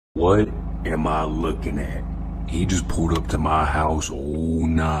What am I looking at? He just pulled up to my house. Oh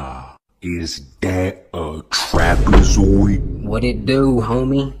nah. Is that a trapezoid? What it do,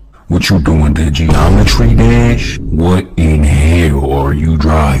 homie? What you doing, the geometry dash? What in hell are you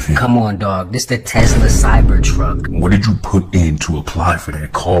driving? Come on, dog. This the Tesla Cybertruck. What did you put in to apply for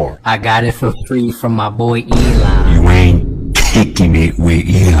that car? I got it for free from my boy Elon. You ain't kicking it with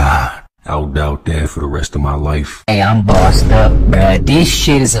Elon. I'll doubt that for the rest of my life. Hey, I'm bossed up, bruh. This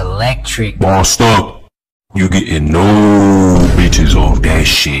shit is electric. Bossed up. You getting no bitches off that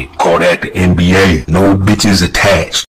shit. Call that the NBA. No bitches attached.